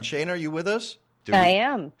Shayna, are you with us? I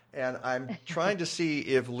am. And I'm trying to see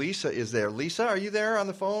if Lisa is there. Lisa, are you there on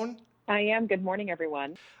the phone? I am. Good morning,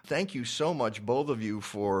 everyone. Thank you so much, both of you,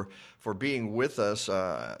 for being with us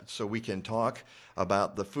so we can talk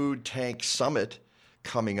about the Food Tank Summit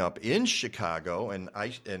coming up in Chicago. And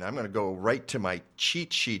I'm going to go right to my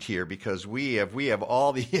cheat sheet here because we have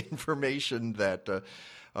all the information that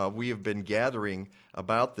we have been gathering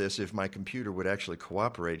about this. If my computer would actually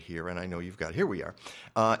cooperate here, and I know you've got, here we are.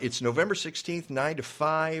 It's November 16th, 9 to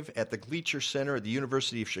 5 at the Gleacher Center at the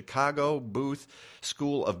University of Chicago, Booth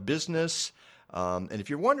School of Business. And if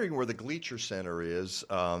you're wondering where the Gleacher Center is,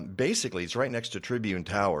 basically it's right next to Tribune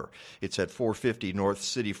Tower. It's at 450 North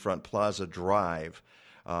Cityfront Plaza Drive.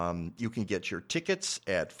 You can get your tickets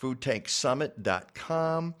at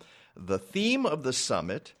foodtanksummit.com. The theme of the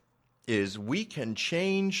summit is We Can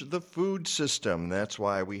Change the Food System. That's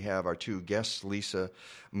why we have our two guests, Lisa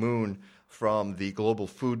Moon from the Global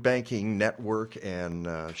Food Banking Network and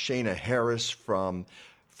Shayna Harris from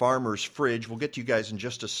Farmer's Fridge. We'll get to you guys in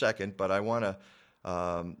just a second, but I want to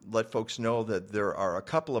let folks know that there are a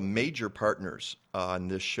couple of major partners on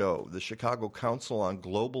this show, the Chicago Council on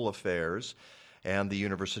Global Affairs and the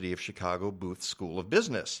University of Chicago Booth School of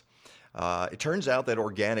Business. It turns out that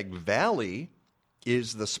Organic Valley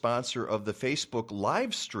is the sponsor of the Facebook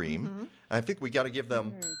live stream. Mm-hmm. I think we got to give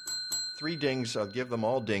them 3 dings. I'll give them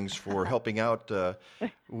all dings for helping out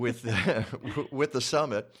with the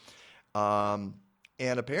summit. And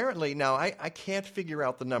apparently, now I can't figure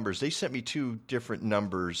out the numbers. They sent me 2 different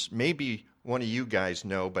numbers. Maybe one of you guys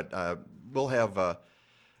know, but we'll have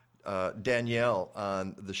Danielle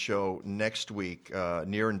on the show next week,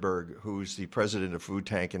 Nierenberg, who's the president of Food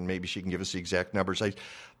Tank, and maybe she can give us the exact numbers.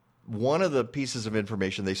 One of the pieces of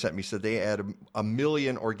information they sent me said they had a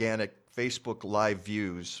million organic Facebook Live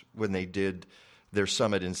views when they did their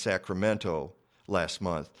summit in Sacramento last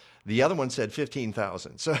month. The other one said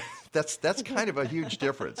 15,000. So that's kind of a huge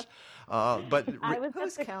difference. But I was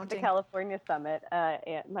at the California Summit,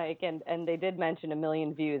 Mike, and they did mention 1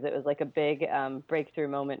 million views. It was like a big breakthrough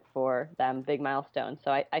moment for them, big milestone.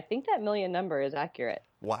 So I think that million number is accurate.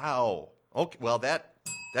 Wow. Okay. Well, that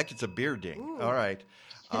gets a beer ding. Ooh. All right.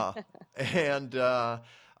 And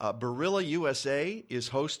Barilla USA is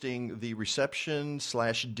hosting the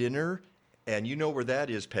reception/dinner, and you know where that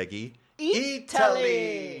is, Peggy.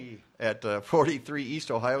 Italy! At 43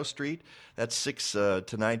 East Ohio Street. That's 6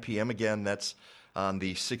 to 9 p.m. Again, that's on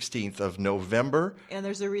the 16th of November. And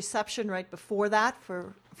there's a reception right before that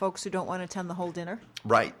for folks who don't want to attend the whole dinner.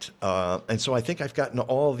 Right. And so I think I've gotten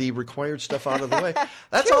all the required stuff out of the way.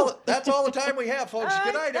 That's all the time we have, folks.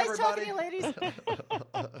 Good night, nice everybody. Talking to you, ladies.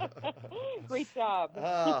 Great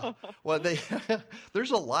job. Well,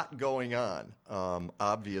 there's a lot going on,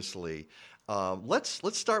 obviously.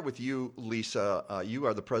 Let's start with you, Lisa. You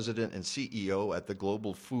are the president and CEO at the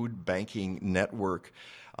Global Food Banking Network.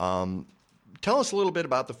 Tell us a little bit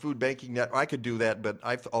about the Food Banking Network. I could do that, but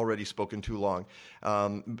I've already spoken too long.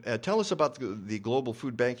 Tell us about the Global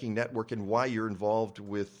Food Banking Network and why you're involved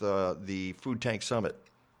with the Food Tank Summit.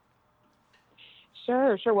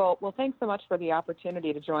 Sure. Well, thanks so much for the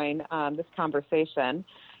opportunity to join this conversation.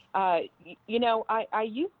 I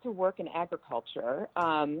used to work in agriculture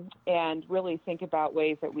and really think about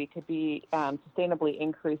ways that we could be sustainably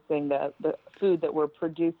increasing the food that we're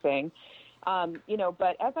producing.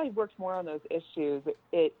 But as I worked more on those issues,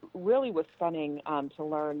 it really was stunning to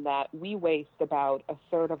learn that we waste about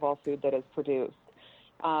 1/3 of all food that is produced.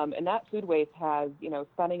 And that food waste has,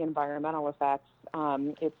 stunning environmental effects.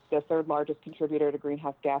 It's the 3rd largest contributor to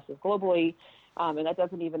greenhouse gases globally. And that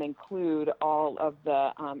doesn't even include all of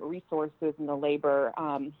the resources and the labor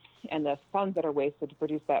and the funds that are wasted to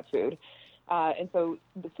produce that food. And so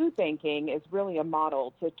the food banking is really a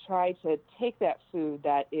model to try to take that food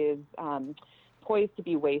that is poised to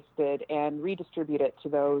be wasted and redistribute it to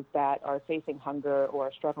those that are facing hunger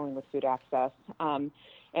or struggling with food access.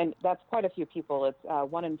 And that's quite a few people. It's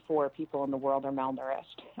 1 in 4 people in the world are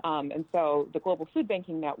malnourished. And so the Global Food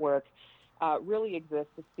Banking Network really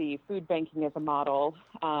exists to see food banking as a model,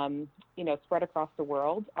 spread across the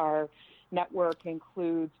world. Our network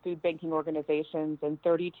includes food banking organizations in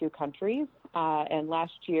 32 countries. And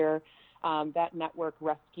last year, that network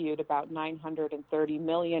rescued about 930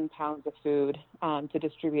 million pounds of food to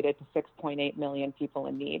distribute it to 6.8 million people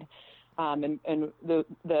in need. And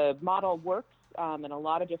the model works in a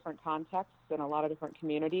lot of different contexts in a lot of different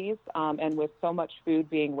communities. And with so much food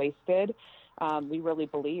being wasted, we really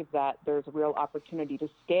believe that there's a real opportunity to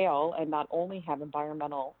scale and not only have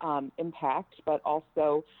environmental impact, but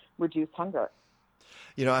also reduce hunger.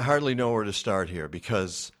 I hardly know where to start here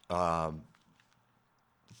because,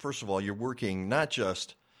 first of all, you're working not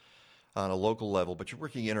just on a local level, but you're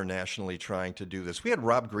working internationally trying to do this. We had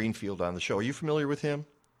Rob Greenfield on the show. Are you familiar with him?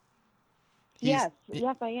 Yes,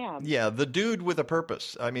 I am. Yeah, the dude with a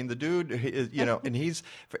purpose. I mean, the dude,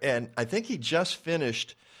 and I think he just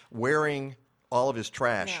finished wearing all of his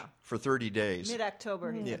trash for 30 days.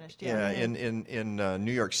 Mid-October he finished. In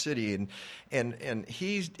New York City, and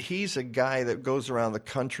he's a guy that goes around the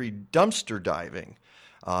country dumpster diving,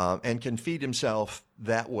 and can feed himself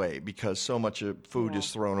that way because so much of food is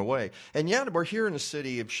thrown away. And yet we're here in the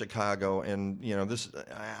city of Chicago, and this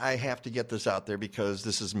I have to get this out there because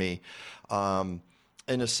this is me, in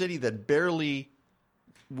a city that barely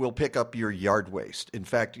will pick up your yard waste. In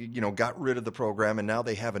fact, got rid of the program, and now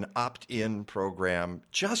they have an opt-in program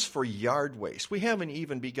just for yard waste. We haven't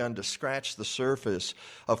even begun to scratch the surface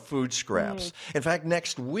of food scraps. In fact,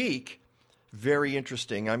 next week, very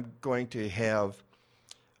interesting, I'm going to have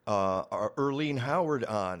Erlene Howard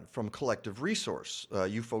on from Collective Resource.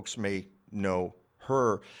 You folks may know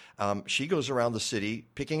her. She goes around the city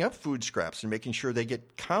picking up food scraps and making sure they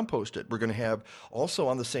get composted. We're going to have also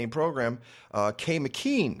on the same program Kay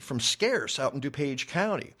McKean from Scarce out in DuPage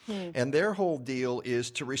County. And their whole deal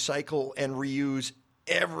is to recycle and reuse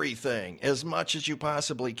everything as much as you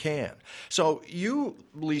possibly can. So you,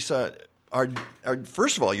 Lisa, are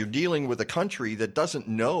first of all, you're dealing with a country that doesn't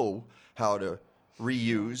know how to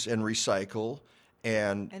reuse and recycle,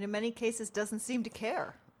 and in many cases doesn't seem to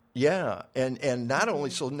care. Yeah, and not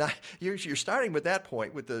only so, not you're starting with that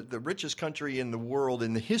point with the richest country in the world,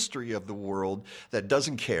 in the history of the world, that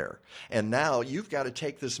doesn't care, and now you've got to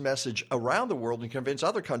take this message around the world and convince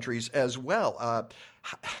other countries as well.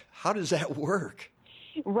 How does that work?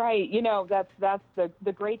 Right. That's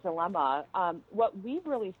the great dilemma. What we've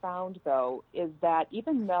really found, though, is that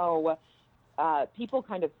even though people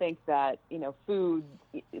kind of think that food,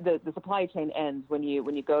 the supply chain ends when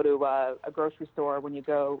you go to a grocery store, when you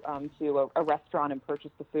go to a restaurant and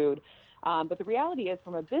purchase the food. But the reality is,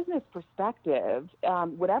 from a business perspective,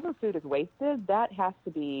 whatever food is wasted, that has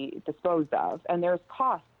to be disposed of, and there's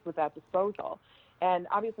costs with that disposal, and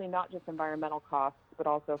obviously not just environmental costs, but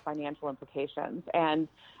also financial implications. And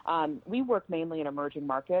we work mainly in emerging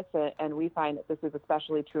markets, and we find that this is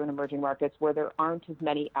especially true in emerging markets where there aren't as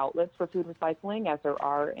many outlets for food recycling as there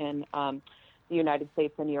are in the United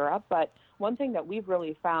States and Europe. But one thing that we've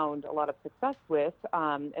really found a lot of success with,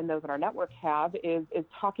 and those in our network have, is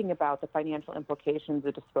talking about the financial implications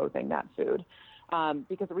of disposing that food.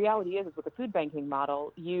 Because the reality is with the food banking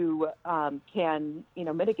model, you can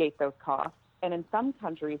mitigate those costs. And in some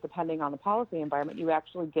countries, depending on the policy environment, you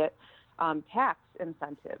actually get tax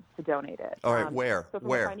incentives to donate it. All right, where? So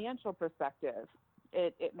from a financial perspective,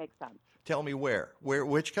 it makes sense. Tell me where.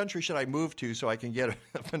 Which country should I move to so I can get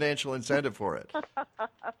a financial incentive for it?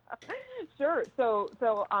 Sure. So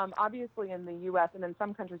obviously in the U.S. and in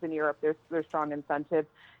some countries in Europe, there's strong incentives.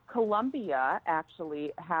 Colombia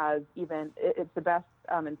actually has it's the best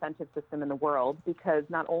incentive system in the world, because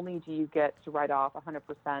not only do you get to write off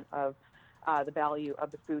 100% of the value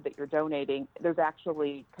of the food that you're donating, there's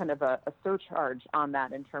actually kind of a surcharge on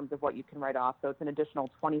that in terms of what you can write off. So it's an additional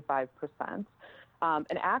 25%.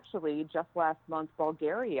 And actually, just last month,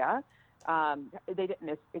 Bulgaria, they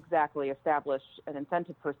didn't exactly establish an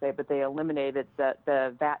incentive per se, but they eliminated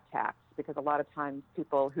the VAT tax, because a lot of times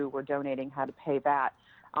people who were donating had to pay VAT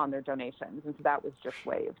on their donations, and so that was just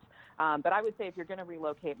waived. But I would say if you're going to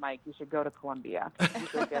relocate, Mike, you should go to Colombia. You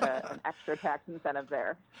should get an extra tax incentive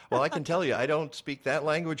there. Well, I can tell you, I don't speak that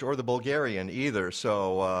language or the Bulgarian either,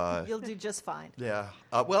 so you'll do just fine. Yeah.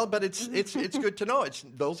 Well, but it's good to know.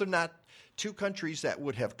 Those are not two countries that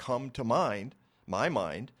would have come to my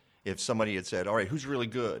mind, if somebody had said, "All right, who's really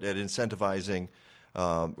good at incentivizing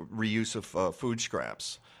reuse of food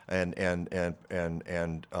scraps and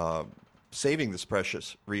saving this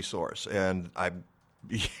precious resource?" And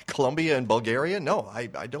Colombia and Bulgaria? No, I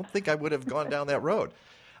don't think I would have gone down that road.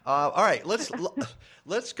 All right, let's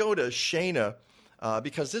go to Shayna,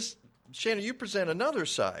 because Shayna, you present another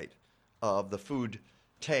side of the Food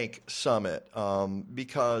Tank Summit,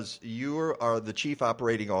 because you are the Chief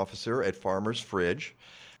Operating Officer at Farmer's Fridge.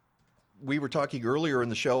 We were talking earlier in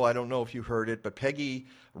the show, I don't know if you heard it, but Peggy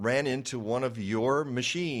ran into one of your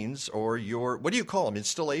machines, or what do you call them,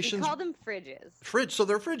 installations? We call them fridges. Fridge, so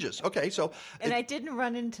they're fridges. Okay, so... And I didn't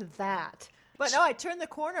run into that. But no, I turned the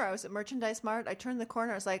corner. I was at Merchandise Mart. I turned the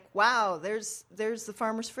corner. I was like, wow, there's the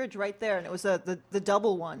Farmer's Fridge right there. And it was the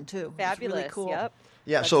double one, too. Fabulous, really cool. Yep.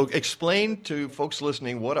 Yeah, so explain to folks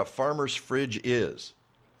listening what a Farmer's Fridge is.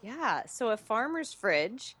 Yeah, so a Farmer's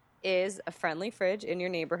Fridge is a friendly fridge in your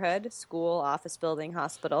neighborhood, school, office building,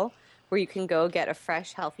 hospital, where you can go get a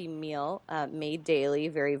fresh, healthy meal made daily,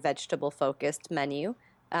 very vegetable-focused menu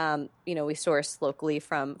We source locally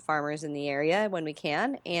from farmers in the area when we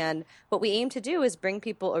can. And what we aim to do is bring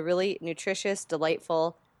people a really nutritious,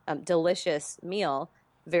 delightful, delicious meal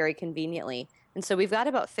very conveniently. And so we've got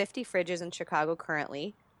about 50 fridges in Chicago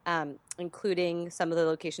currently, including some of the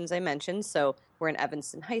locations I mentioned. So we're in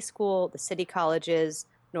Evanston High School, the City Colleges,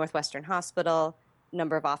 Northwestern Hospital,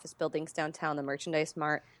 number of office buildings downtown, the Merchandise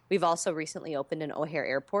Mart. We've also recently opened in O'Hare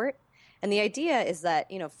Airport. And the idea is that,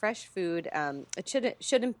 fresh food, it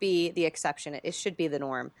shouldn't be the exception. It should be the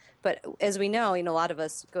norm. But as we know, a lot of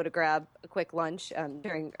us go to grab a quick lunch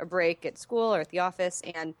during a break at school or at the office,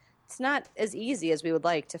 and it's not as easy as we would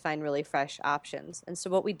like to find really fresh options. And so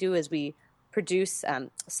what we do is we produce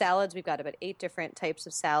salads. We've got about 8 different types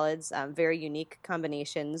of salads, very unique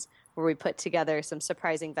combinations where we put together some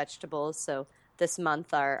surprising vegetables. So this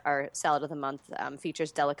month, our salad of the month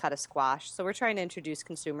features delicata squash. So we're trying to introduce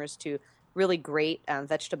consumers to really great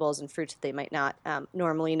vegetables and fruits that they might not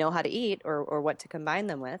normally know how to eat or what to combine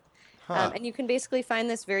them with. And you can basically find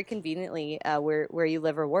this very conveniently where you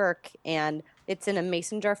live or work. And it's in a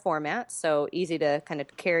mason jar format, so easy to kind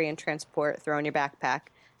of carry and transport, throw in your backpack,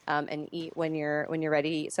 and eat when you're ready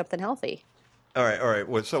to eat something healthy. All right.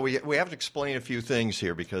 Well, so we have to explain a few things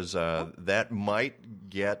here because that might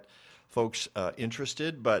get folks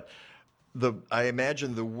interested, but I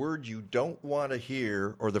imagine the word you don't want to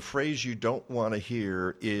hear or the phrase you don't want to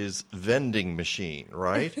hear is vending machine,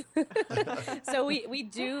 right? So we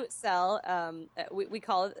do sell, we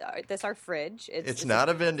call this our fridge. It's not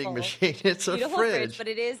a vending machine, it's a fridge. But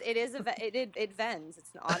it vends.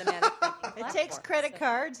 It's an automatic vending platform. It takes credit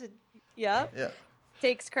cards. Yep. Yeah.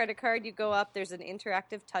 Takes credit card. You go up, there's an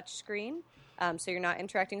interactive touch screen. So you're not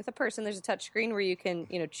interacting with a person. There's a touch screen where you can,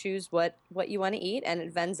 choose what you want to eat, and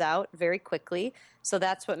it vends out very quickly. So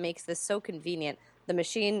that's what makes this so convenient. The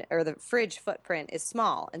machine or the fridge footprint is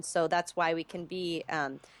small, and so that's why we can be,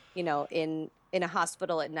 in a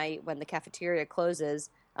hospital at night when the cafeteria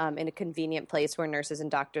closes, in a convenient place where nurses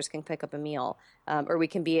and doctors can pick up a meal, or we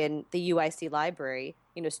can be in the UIC library.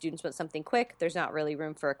 Students want something quick. There's not really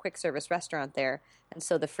room for a quick service restaurant there. And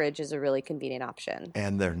so the fridge is a really convenient option.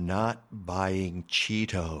 And they're not buying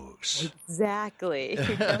Cheetos. Exactly.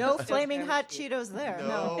 No flaming hot Cheetos there.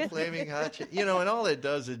 No flaming hot Cheetos. And all it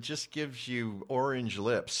does, it just gives you orange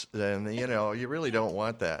lips. And, you really don't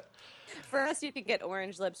want that. For us, you can get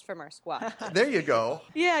orange lips from our squash. There you go.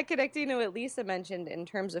 Yeah, connecting to what Lisa mentioned in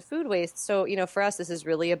terms of food waste. So, for us, this is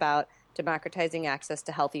really about democratizing access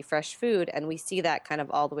to healthy, fresh food, and we see that kind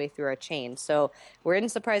of all the way through our chain. So we're in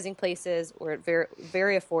surprising places. We're at very,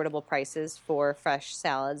 very affordable prices for fresh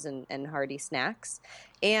salads and hearty snacks.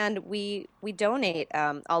 And we donate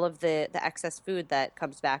all of the excess food that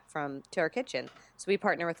comes back to our kitchen. So we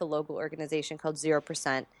partner with a local organization called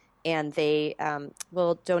 0%, and they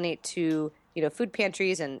will donate to food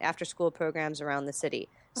pantries and after-school programs around the city.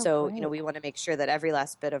 So, we want to make sure that every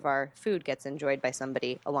last bit of our food gets enjoyed by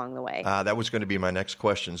somebody along the way. That was going to be my next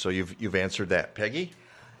question, so you've answered that. Peggy?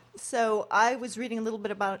 So I was reading a little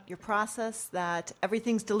bit about your process, that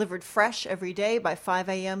everything's delivered fresh every day. By 5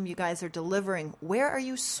 a.m., you guys are delivering. Where are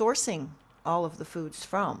you sourcing all of the foods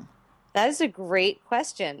from? That is a great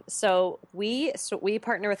question. So we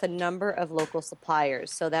partner with a number of local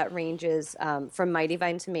suppliers. So that ranges from Mighty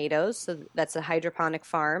Vine Tomatoes. So that's a hydroponic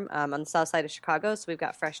farm on the south side of Chicago. So we've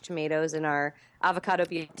got fresh tomatoes in our avocado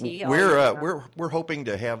BT. We're hoping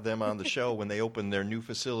to have them on the show when they open their new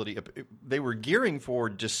facility. They were gearing for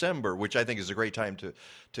December, which I think is a great time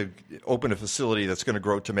to open a facility that's going to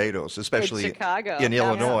grow tomatoes, especially in Chicago, in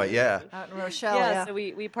Illinois. Yeah, out in Rochelle. Yeah. So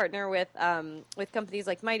we partner with companies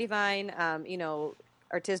like Mighty Vine,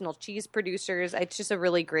 artisanal cheese producers. It's just a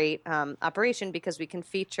really great operation because we can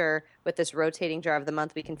feature, with this rotating jar of the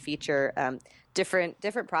month, we can feature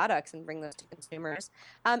different products and bring those to consumers.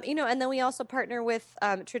 And then we also partner with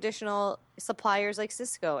traditional suppliers like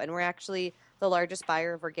Sysco, and we're actually the largest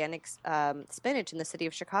buyer of organic spinach in the city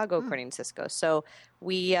of Chicago, according to Sysco. So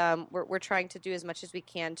we're trying to do as much as we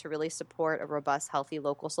can to really support a robust, healthy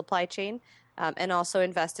local supply chain, and also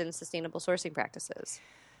invest in sustainable sourcing practices.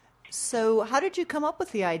 So how did you come up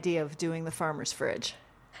with the idea of doing the Farmer's Fridge?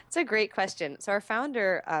 It's a great question. So our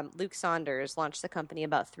founder, Luke Saunders, launched the company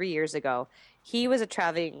about 3 years ago. He was a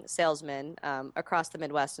traveling salesman across the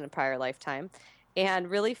Midwest in a prior lifetime, and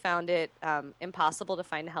really found it impossible to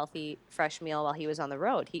find a healthy, fresh meal while he was on the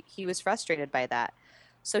road. He was frustrated by that.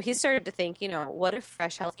 So he started to think, what if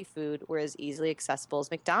fresh, healthy food were as easily accessible as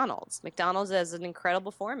McDonald's? McDonald's has an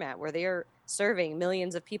incredible format where they are serving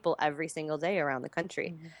millions of people every single day around the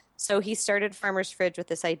country. Mm-hmm. So he started Farmer's Fridge with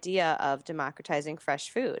this idea of democratizing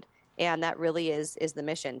fresh food. And that really is the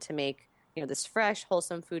mission, to make this fresh,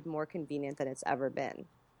 wholesome food more convenient than it's ever been.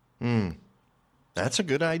 That's a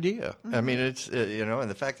good idea. I mean, it's and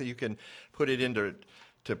the fact that you can put it into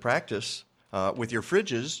practice with your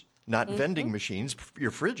fridges, not vending machines,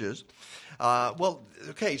 your fridges. Well,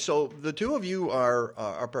 okay. So the two of you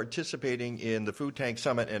are participating in the Food Tank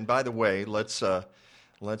Summit, and by the way, let's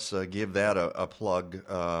give that a plug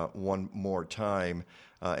one more time.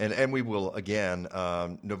 And we will again,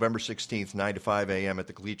 November 16th, 9 to 5 a.m. at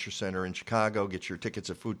the Gleacher Center in Chicago. Get your tickets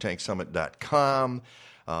at foodtanksummit.com.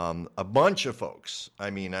 A bunch of folks.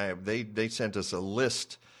 I mean, they sent us a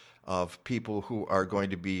list of people who are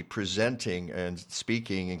going to be presenting and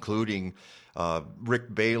speaking, including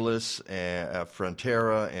Rick Bayless,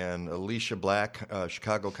 Frontera, and Alicia Black,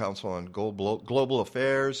 Chicago Council on Global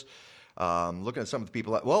Affairs. Looking at some of the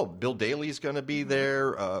people, Bill Daly is going to be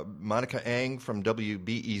there. Monica Ang from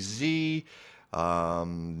WBEZ.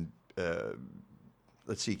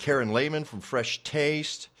 Let's see, Karen Lehman from Fresh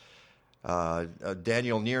Taste.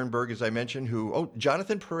 Daniel Nierenberg, as I mentioned,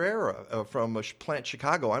 Jonathan Pereira from Plant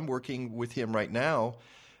Chicago. I'm working with him right now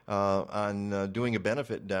on doing a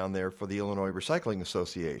benefit down there for the Illinois Recycling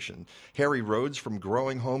Association. Harry Rhodes from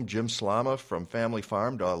Growing Home, Jim Slama from Family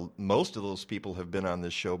Farm. Most of those people have been on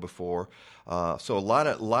this show before. So a lot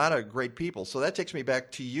of great people. So that takes me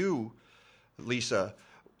back to you, Lisa.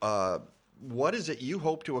 What is it you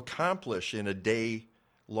hope to accomplish in a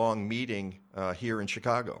day-long meeting here in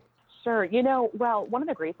Chicago? Sure. Well, one of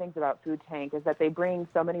the great things about Food Tank is that they bring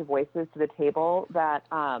so many voices to the table that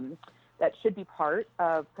that should be part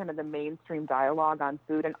of kind of the mainstream dialogue on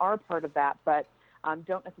food and are part of that, but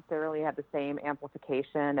don't necessarily have the same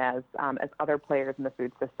amplification as other players in the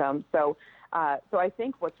food system. So I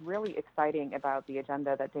think what's really exciting about the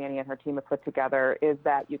agenda that Danny and her team have put together is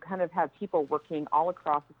that you kind of have people working all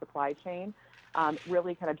across the supply chain,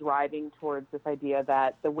 really kind of driving towards this idea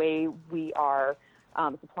that the way we are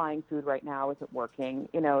supplying food right now isn't working.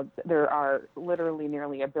 There are literally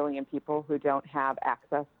nearly 1 billion people who don't have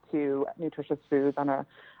access to nutritious foods on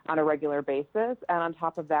a regular basis, and on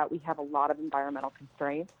top of that, we have a lot of environmental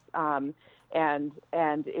constraints. And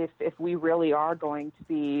if we really are going to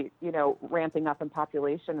be, ramping up in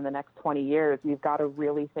population in the next 20 years, we've got to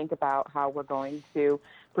really think about how we're going to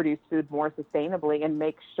produce food more sustainably and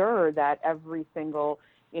make sure that every single,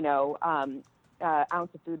 ounce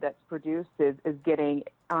of food that's produced is getting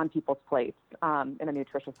on people's plates in a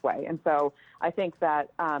nutritious way. And so I think that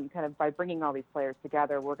kind of by bringing all these players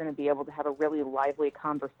together, we're going to be able to have a really lively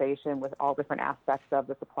conversation with all different aspects of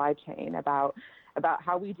the supply chain about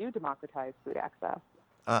how we do democratize food access.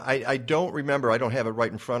 I don't remember. I don't have it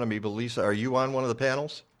right in front of me, but Lisa, are you on one of the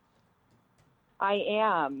panels? I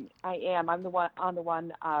am. I'm the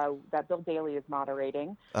one that Bill Daly is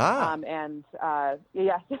moderating. Yes,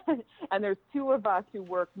 and there's two of us who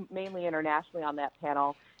work mainly internationally on that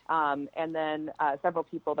panel, and then several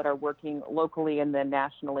people that are working locally and then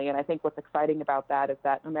nationally. And I think what's exciting about that is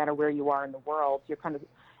that no matter where you are in the world,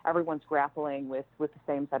 everyone's grappling with the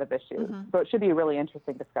same set of issues. Mm-hmm. So it should be a really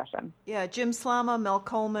interesting discussion. Yeah, Jim Slama, Mel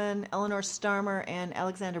Coleman, Eleanor Starmer, and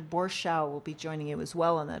Alexander Borschow will be joining you as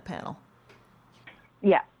well on that panel.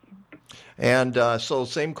 Yes. And so,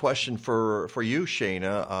 same question for you,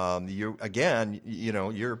 Shayna.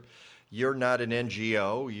 You're not an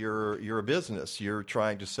NGO. You're a business. You're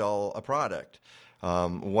trying to sell a product.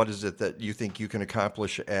 What is it that you think you can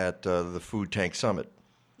accomplish at the Food Tank Summit?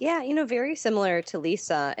 Yeah, very similar to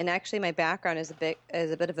Lisa, and actually my background is a bit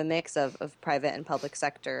of a mix of private and public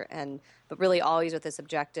sector, but really always with this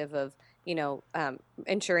objective of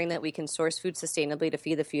ensuring that we can source food sustainably to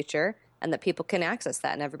feed the future, and that people can access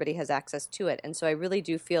that, and everybody has access to it. And so I really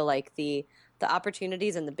do feel like the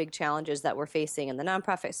opportunities and the big challenges that we're facing in the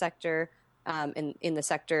nonprofit sector, in the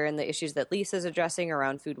sector, and the issues that Lisa's addressing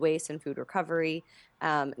around food waste and food recovery,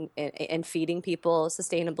 and feeding people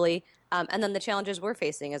sustainably, and then the challenges we're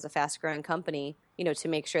facing as a fast-growing company, to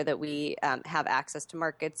make sure that we have access to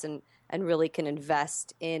markets and really can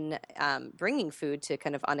invest in bringing food to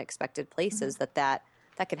kind of unexpected places. Mm-hmm.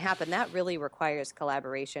 that can happen. That really requires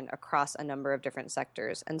collaboration across a number of different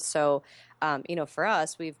sectors. And so, for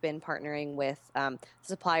us, we've been partnering with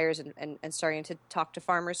suppliers and starting to talk to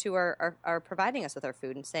farmers who are providing us with our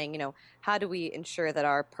food and saying, how do we ensure that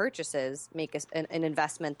our purchases make an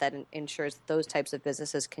investment that ensures that those types of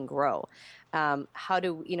businesses can grow? How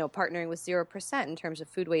do, partnering with 0% in terms of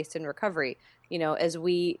food waste and recovery, as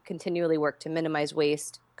we continually work to minimize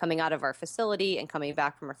waste coming out of our facility and coming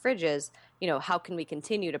back from our fridges, how can we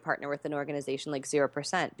continue to partner with an organization like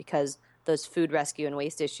 0%? Because those food rescue and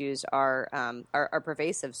waste issues are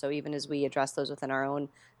pervasive. So even as we address those within our own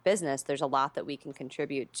business, there's a lot that we can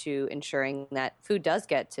contribute to ensuring that food does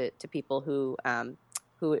get to people who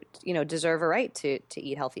who deserve a right to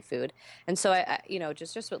eat healthy food. And so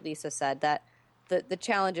just what Lisa said, that the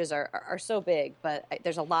challenges are so big, but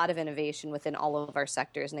there's a lot of innovation within all of our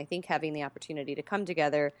sectors. And I think having the opportunity to come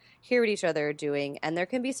together, hear what each other are doing, and there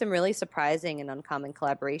can be some really surprising and uncommon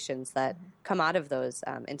collaborations that come out of those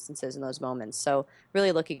instances and those moments. So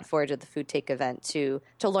really looking forward to the Food Take event to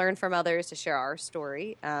learn from others, to share our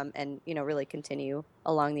story, and really continue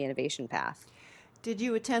along the innovation path. Did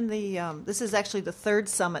you attend this is actually the third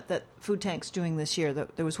summit that Food Tank's doing this year.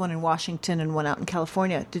 There was one in Washington and one out in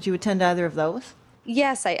California. Did you attend either of those?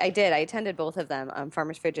 Yes, I did. I attended both of them.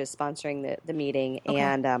 Farmers Fridge is sponsoring the meeting, okay.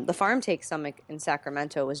 And the Farm Take Summit in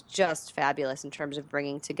Sacramento was just fabulous in terms of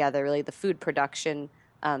bringing together really the food production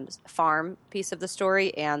farm piece of the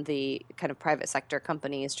story and the kind of private sector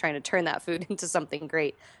companies trying to turn that food into something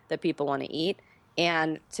great that people want to eat.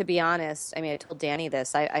 And to be honest, I told Danny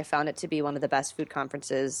this, I found it to be one of the best food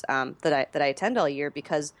conferences that I attend all year,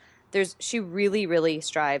 because she really, really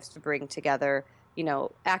strives to bring together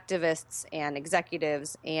activists and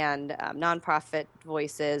executives and nonprofit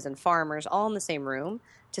voices and farmers all in the same room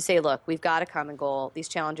to say, look, we've got a common goal. These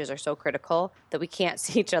challenges are so critical that we can't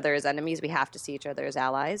see each other as enemies. We have to see each other as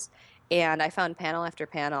allies. And I found panel after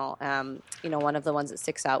panel. One of the ones that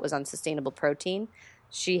sticks out was on sustainable protein.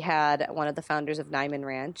 She had one of the founders of Nyman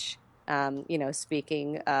Ranch,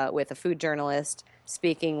 speaking with a food journalist,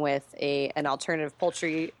 speaking with an alternative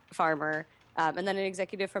poultry farmer, and then an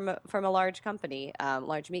executive from a large company,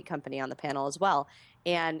 large meat company on the panel as well.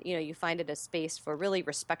 And, you find it a space for really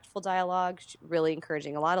respectful dialogue, really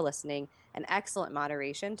encouraging a lot of listening, and excellent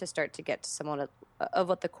moderation to start to get to somewhat of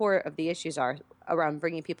what the core of the issues are around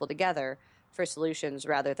bringing people together for solutions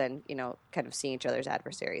rather than, kind of seeing each other as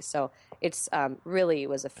adversaries. So it's really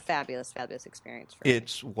was a fabulous, fabulous experience for me.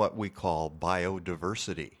 It's what we call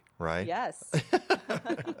biodiversity, right? Yes.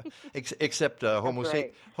 Except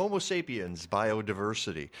Homo sapiens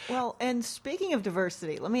biodiversity. Well, and speaking of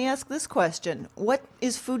diversity, let me ask this question. What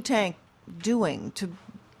is Food Tank doing to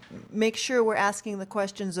make sure we're asking the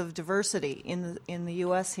questions of diversity in the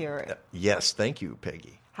U.S. here? Yes, thank you,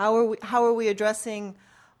 Peggy. How are we addressing,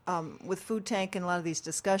 with Food Tank and a lot of these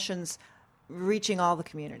discussions, reaching all the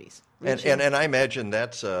communities? And I imagine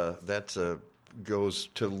that's goes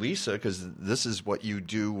to Lisa, because this is what you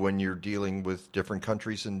do when you're dealing with different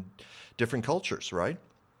countries and different cultures, right?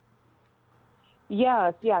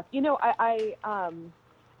 Yes. I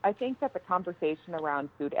think that the conversation around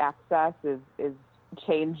food access is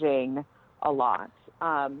changing a lot.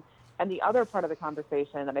 And the other part of the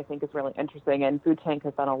conversation that I think is really interesting, and Food Tank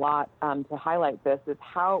has done a lot to highlight this, is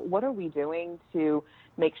what are we doing to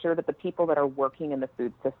make sure that the people that are working in the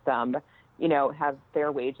food system, have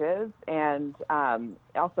fair wages and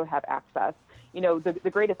also have access. The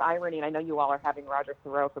greatest irony, and I know you all are having Roger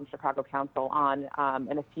Thoreau from Chicago Council on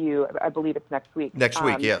in I believe it's next week. Next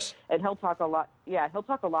week, yes. And he'll talk a lot. Yeah, he'll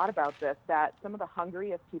talk a lot about this, that some of the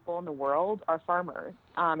hungriest people in the world are farmers,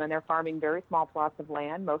 and they're farming very small plots of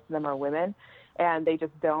land. Most of them are women, and they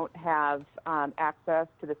just don't have access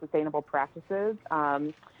to the sustainable practices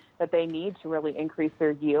that they need to really increase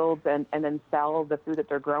their yields and then sell the food that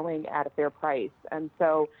they're growing at a fair price. And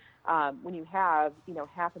so when you have,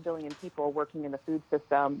 500 million people working in the food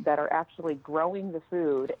system that are actually growing the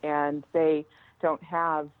food and they don't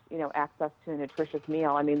have, access to a nutritious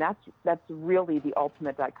meal, that's really the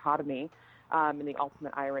ultimate dichotomy and the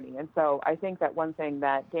ultimate irony. And so I think that one thing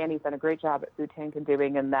that Danny's done a great job at Food Tank in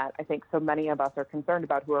doing, and that I think so many of us are concerned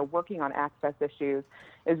about who are working on access issues,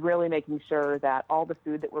 is really making sure that all the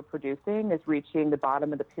food that we're producing is reaching the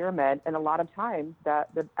bottom of the pyramid. And a lot of times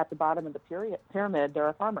at the bottom of the pyramid, there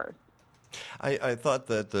are farmers. I thought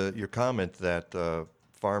that your comment that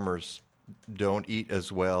farmers don't eat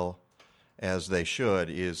as well as they should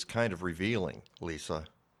is kind of revealing, Lisa.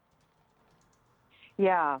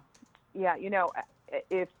 Yeah.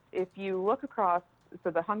 If you look across,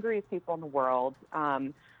 so the hungriest people in the world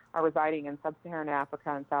are residing in sub-Saharan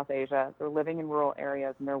Africa and South Asia. They're living in rural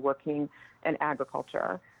areas and they're working in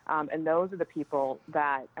agriculture. And those are the people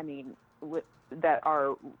that, that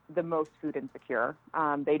are the most food insecure.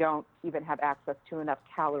 They don't even have access to enough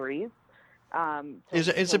calories.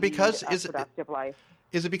 Is it because productive life.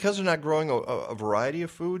 Is it because they're not growing a variety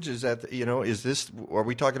of foods? Is that, are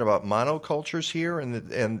we talking about monocultures here and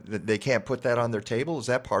they can't put that on their table? Is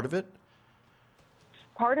that part of it?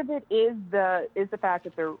 Part of it is the fact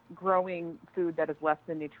that they're growing food that is less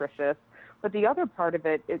than nutritious. But the other part of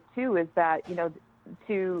it is that,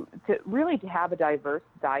 to really have a diverse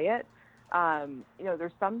diet,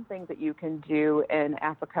 there's some things that you can do in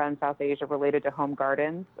Africa and South Asia related to home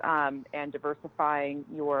gardens and diversifying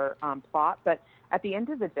your plot. But at the end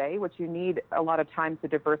of the day, what you need a lot of times to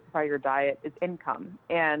diversify your diet is income.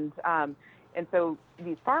 And so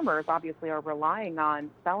these farmers obviously are relying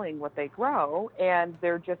on selling what they grow, and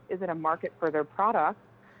there just isn't a market for their products.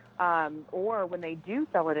 Or when they do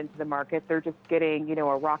sell it into the market, they're just getting, a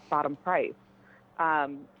rock bottom price.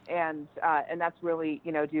 And that's really,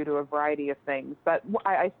 due to a variety of things. But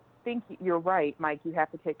I think you're right, Mike. You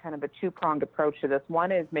have to take kind of a two-pronged approach to this.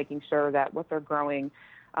 One is making sure that what they're growing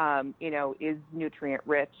is nutrient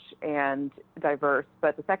rich and diverse.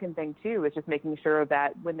 But the second thing too is just making sure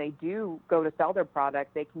that when they do go to sell their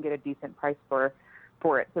product, they can get a decent price for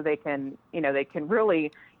it, so they can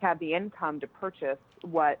really have the income to purchase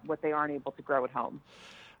what they aren't able to grow at home.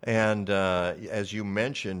 And as you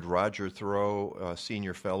mentioned, Roger Thoreau,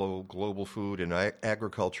 Senior Fellow, Global Food and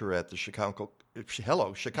Agriculture at the Chicago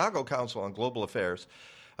Council on Global Affairs,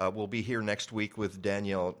 will be here next week with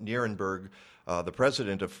Danielle Nierenberg, the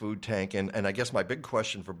president of FoodTank. And I guess my big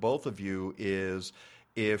question for both of you is,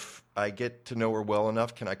 if I get to know her well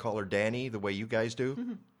enough, can I call her Danny the way you guys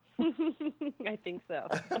do? I think so.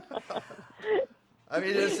 I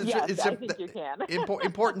mean, I think you can.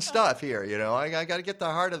 Important stuff here, I got to get the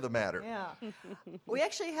heart of the matter. Yeah. We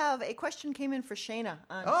actually have a question came in for Shayna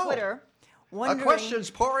on Twitter. A question's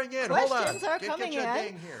pouring in. Hold on. Questions are coming get your in.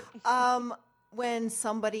 ding here. When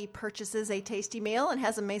somebody purchases a tasty meal and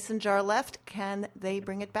has a mason jar left, can they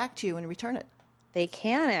bring it back to you and return it? They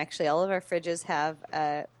can, actually. All of our fridges have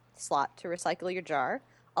a slot to recycle your jar.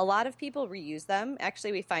 A lot of people reuse them.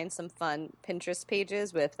 Actually, we find some fun Pinterest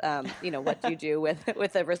pages with, what do you do with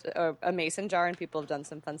a mason jar, and people have done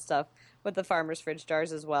some fun stuff with the farmer's fridge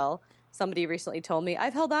jars as well. Somebody recently told me,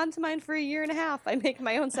 I've held on to mine for a year and a half. I make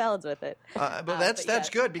my own salads with it. But that's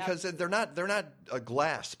good, because they're not a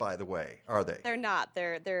glass, by the way, are they? They're not.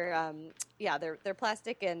 They're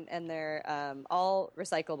plastic, and they're all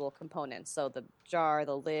recyclable components. So the jar,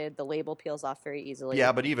 the lid, the label peels off very easily.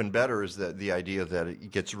 Yeah, but even better is the idea that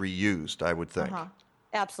it gets reused, I would think. Uh-huh.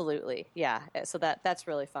 Absolutely, yeah. So that's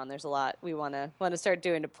really fun. There's a lot we want to start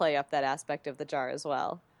doing to play up that aspect of the jar as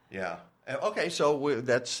well. Yeah. Okay, so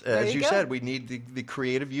that's, as you said, we need the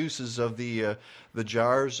creative uses of the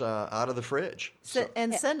jars out of the fridge.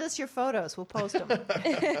 And send us your photos. We'll post them.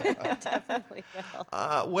 Definitely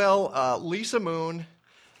will. Lisa Moon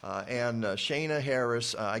and Shayna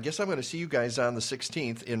Harris, I guess I'm going to see you guys on the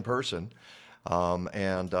 16th in person.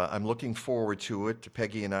 And I'm looking forward to it.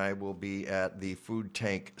 Peggy and I will be at the Food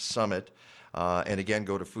Tank Summit. And again,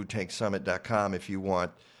 go to foodtanksummit.com if you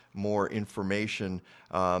want more information.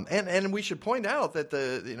 And we should point out that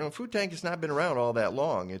the Food Tank has not been around all that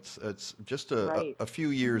long. It's just a few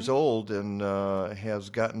years old, and has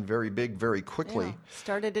gotten very big very quickly. Yeah.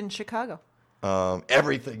 Started in Chicago.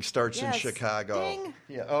 Everything starts in Chicago. Ding.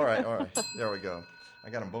 Yeah. All right. There we go. I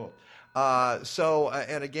got them both.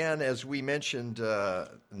 And again, as we mentioned,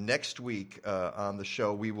 next week on the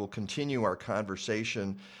show, we will continue our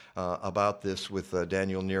conversation about this with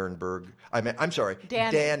Danielle Nierenberg.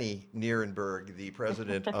 Danny Nierenberg, the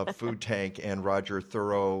president of Food Tank, and Roger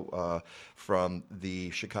Thoreau from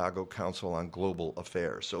the Chicago Council on Global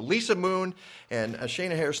Affairs. So Lisa Moon and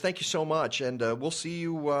Shayna Harris, thank you so much, and we'll see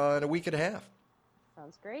you in a week and a half.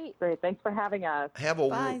 Sounds great. Great. Thanks for having us. Have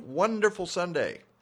a wonderful Sunday.